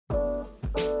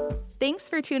Thanks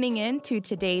for tuning in to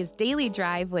today's Daily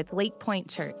Drive with Lake Point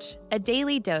Church, a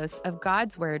daily dose of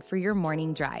God's Word for your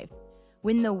morning drive.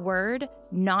 When the Word,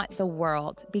 not the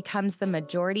world, becomes the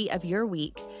majority of your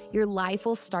week, your life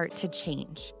will start to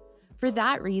change. For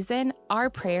that reason, our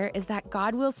prayer is that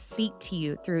God will speak to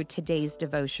you through today's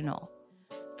devotional.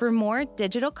 For more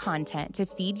digital content to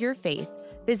feed your faith,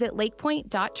 visit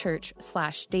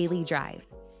lakepoint.church/dailydrive.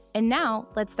 And now,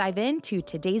 let's dive into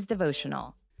today's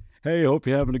devotional. Hey, hope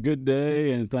you're having a good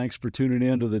day, and thanks for tuning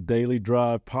in to the Daily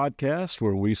Drive podcast,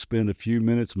 where we spend a few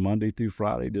minutes Monday through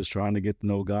Friday just trying to get to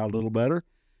know God a little better.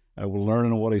 We're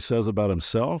learning what he says about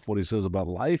himself, what he says about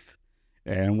life,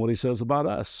 and what he says about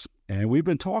us. And we've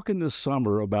been talking this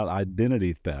summer about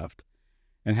identity theft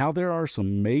and how there are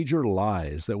some major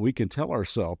lies that we can tell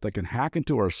ourselves that can hack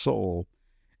into our soul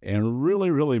and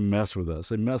really mess with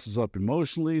us. It messes up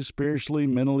emotionally, spiritually,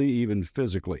 mentally, even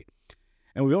physically.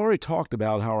 And we already talked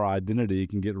about how our identity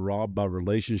can get robbed by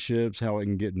relationships, how it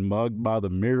can get mugged by the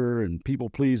mirror and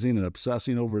people-pleasing and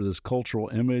obsessing over this cultural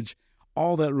image.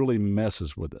 All that really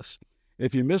messes with us.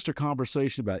 If you missed a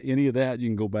conversation about any of that, you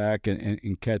can go back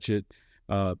and catch it.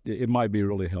 It might be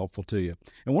really helpful to you.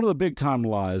 And one of the big-time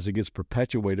lies that gets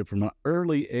perpetuated from an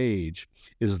early age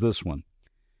is this one.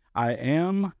 I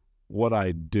am what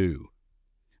I do.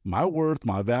 My worth,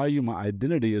 my value, my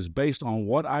identity is based on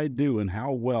what I do and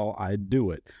how well I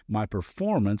do it. My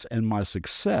performance and my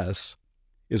success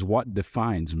is what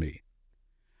defines me.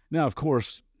 Now, of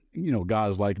course,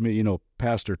 guys like me,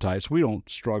 pastor types, we don't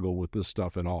struggle with this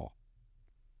stuff at all,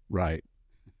 right?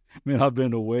 I mean, I've been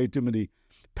to way too many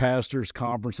pastors'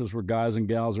 conferences where guys and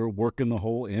gals are working the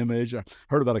whole image. I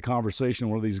heard about a conversation in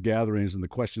one of these gatherings, and the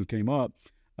question came up.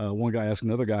 One guy asked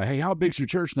another guy, hey, how big's your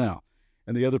church now?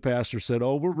 And the other pastor said,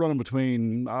 we're running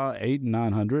between 800 and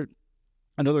 900.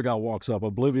 Another guy walks up,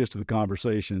 oblivious to the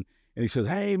conversation, and he says,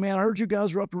 hey, man, I heard you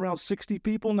guys are up to around 60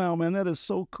 people now, man. That is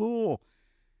so cool.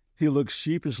 He looks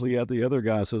sheepishly at the other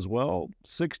guy and says, well,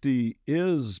 60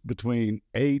 is between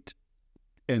 8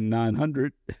 and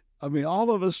 900. I mean,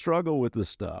 all of us struggle with this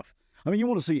stuff. I mean, you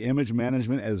want to see image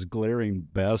management as glaring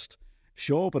best?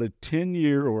 Show up at a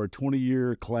 10-year or a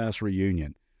 20-year class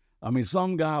reunion. I mean,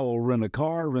 some guy will rent a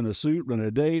car, rent a suit, rent a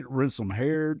date, rent some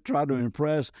hair, try to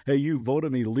impress. Hey, you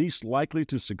voted me least likely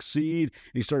to succeed.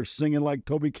 He starts singing like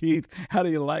Toby Keith. How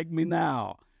do you like me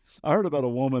now? I heard about a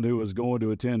woman who was going to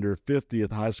attend her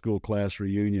 50th high school class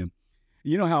reunion.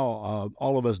 You know how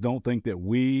all of us don't think that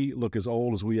we look as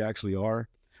old as we actually are?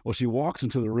 Well, she walks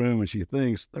into the room and she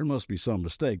thinks, there must be some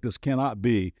mistake. This cannot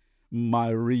be my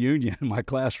reunion, my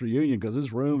class reunion, because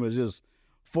this room is just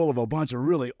full of a bunch of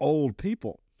really old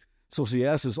people. So she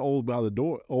asked this old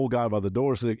guy by the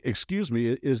door, said, excuse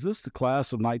me, is this the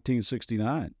class of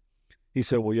 1969? He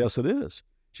said, well, yes, it is.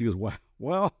 She goes,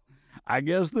 well, I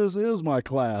guess this is my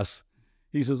class.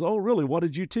 He says, oh, really? What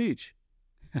did you teach?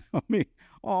 I mean,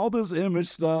 all this image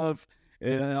stuff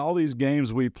and all these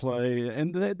games we play,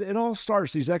 and it all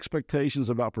starts, these expectations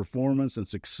about performance and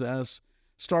success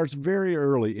starts very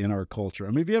early in our culture. I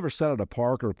mean, have you ever sat at a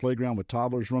park or a playground with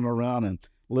toddlers running around and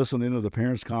listening to the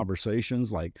parents' conversations,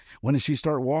 like, when did she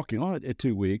start walking? Oh, at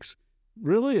 2 weeks.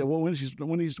 Really? Well,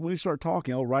 when he start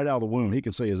talking, right out of the womb, he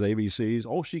can say his ABCs.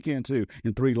 Oh, she can too,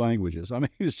 in 3 languages. I mean,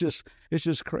 it's just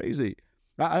crazy.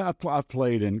 I've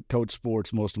played and coached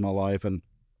sports most of my life, and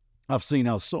I've seen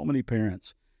how so many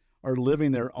parents are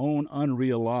living their own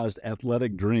unrealized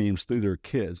athletic dreams through their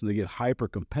kids. And they get hyper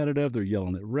competitive. They're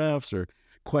yelling at refs. They're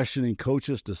questioning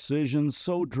coaches' decisions,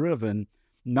 so driven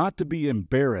not to be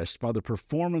embarrassed by the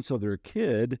performance of their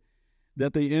kid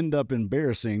that they end up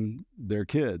embarrassing their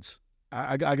kids.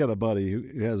 I got a buddy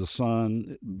who has a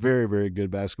son, very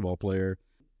good basketball player,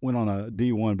 went on a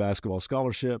D1 basketball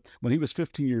scholarship. When he was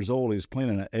 15 years old, he was playing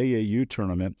in an AAU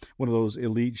tournament, one of those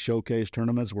elite showcase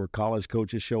tournaments where college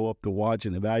coaches show up to watch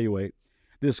and evaluate.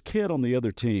 This kid on the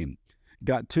other team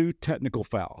got 2 technical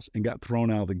fouls and got thrown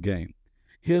out of the game.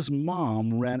 His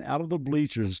mom ran out of the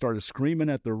bleachers and started screaming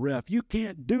at the ref, you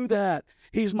can't do that.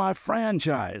 He's my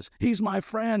franchise. He's my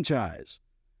franchise.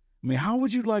 I mean, how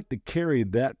would you like to carry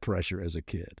that pressure as a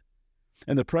kid?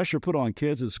 And the pressure put on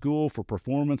kids at school for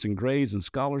performance and grades and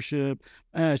scholarship,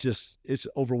 it's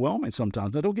overwhelming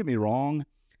sometimes. Now, don't get me wrong.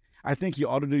 I think you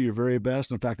ought to do your very best.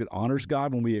 In fact, it honors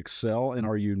God when we excel in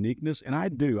our uniqueness. And I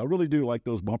really do like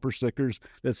those bumper stickers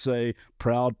that say,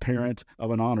 proud parent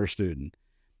of an honor student.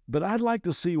 But I'd like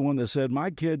to see one that said, my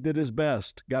kid did his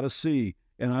best, got a C,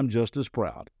 and I'm just as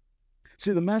proud.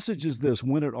 See, the message is this: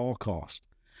 win at all costs.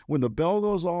 When the bell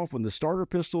goes off, when the starter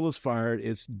pistol is fired,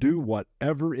 it's do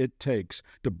whatever it takes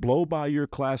to blow by your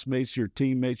classmates, your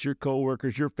teammates, your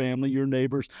coworkers, your family, your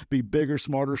neighbors, be bigger,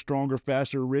 smarter, stronger,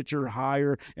 faster, richer,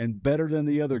 higher, and better than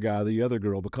the other guy, the other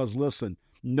girl. Because listen,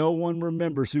 no one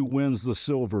remembers who wins the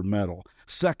silver medal.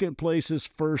 Second place is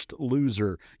first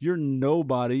loser. You're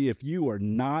nobody if you are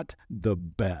not the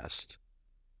best.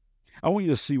 I want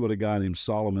you to see what a guy named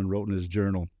Solomon wrote in his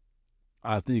journal.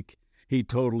 I think he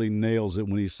totally nails it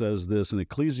when he says this in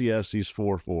Ecclesiastes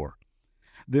 4:4.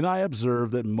 Then I observe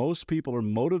that most people are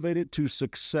motivated to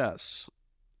success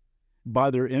by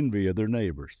their envy of their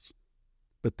neighbors.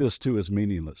 But this too is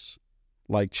meaningless,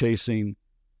 like chasing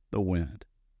the wind.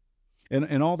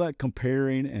 And all that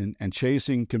comparing and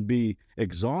chasing can be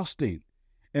exhausting.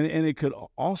 And it could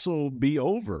also be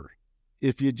over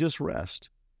if you just rest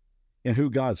in who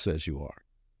God says you are.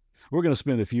 We're going to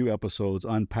spend a few episodes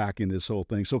unpacking this whole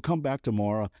thing. So come back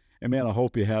tomorrow. And man, I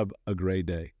hope you have a great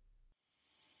day.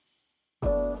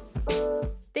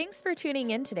 Thanks for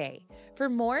tuning in today. For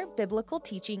more biblical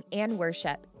teaching and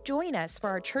worship, join us for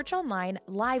our Church Online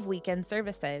live weekend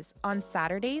services on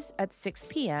Saturdays at 6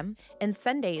 p.m. and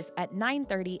Sundays at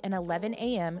 9:30 and 11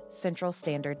 a.m. Central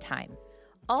Standard Time.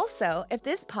 Also, if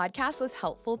this podcast was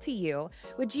helpful to you,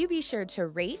 would you be sure to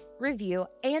rate, review,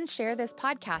 and share this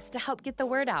podcast to help get the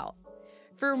word out?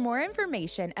 For more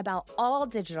information about all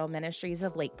digital ministries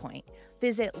of Lake Point,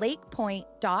 visit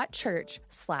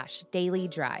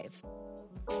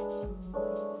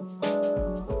lakepoint.church/dailydrive.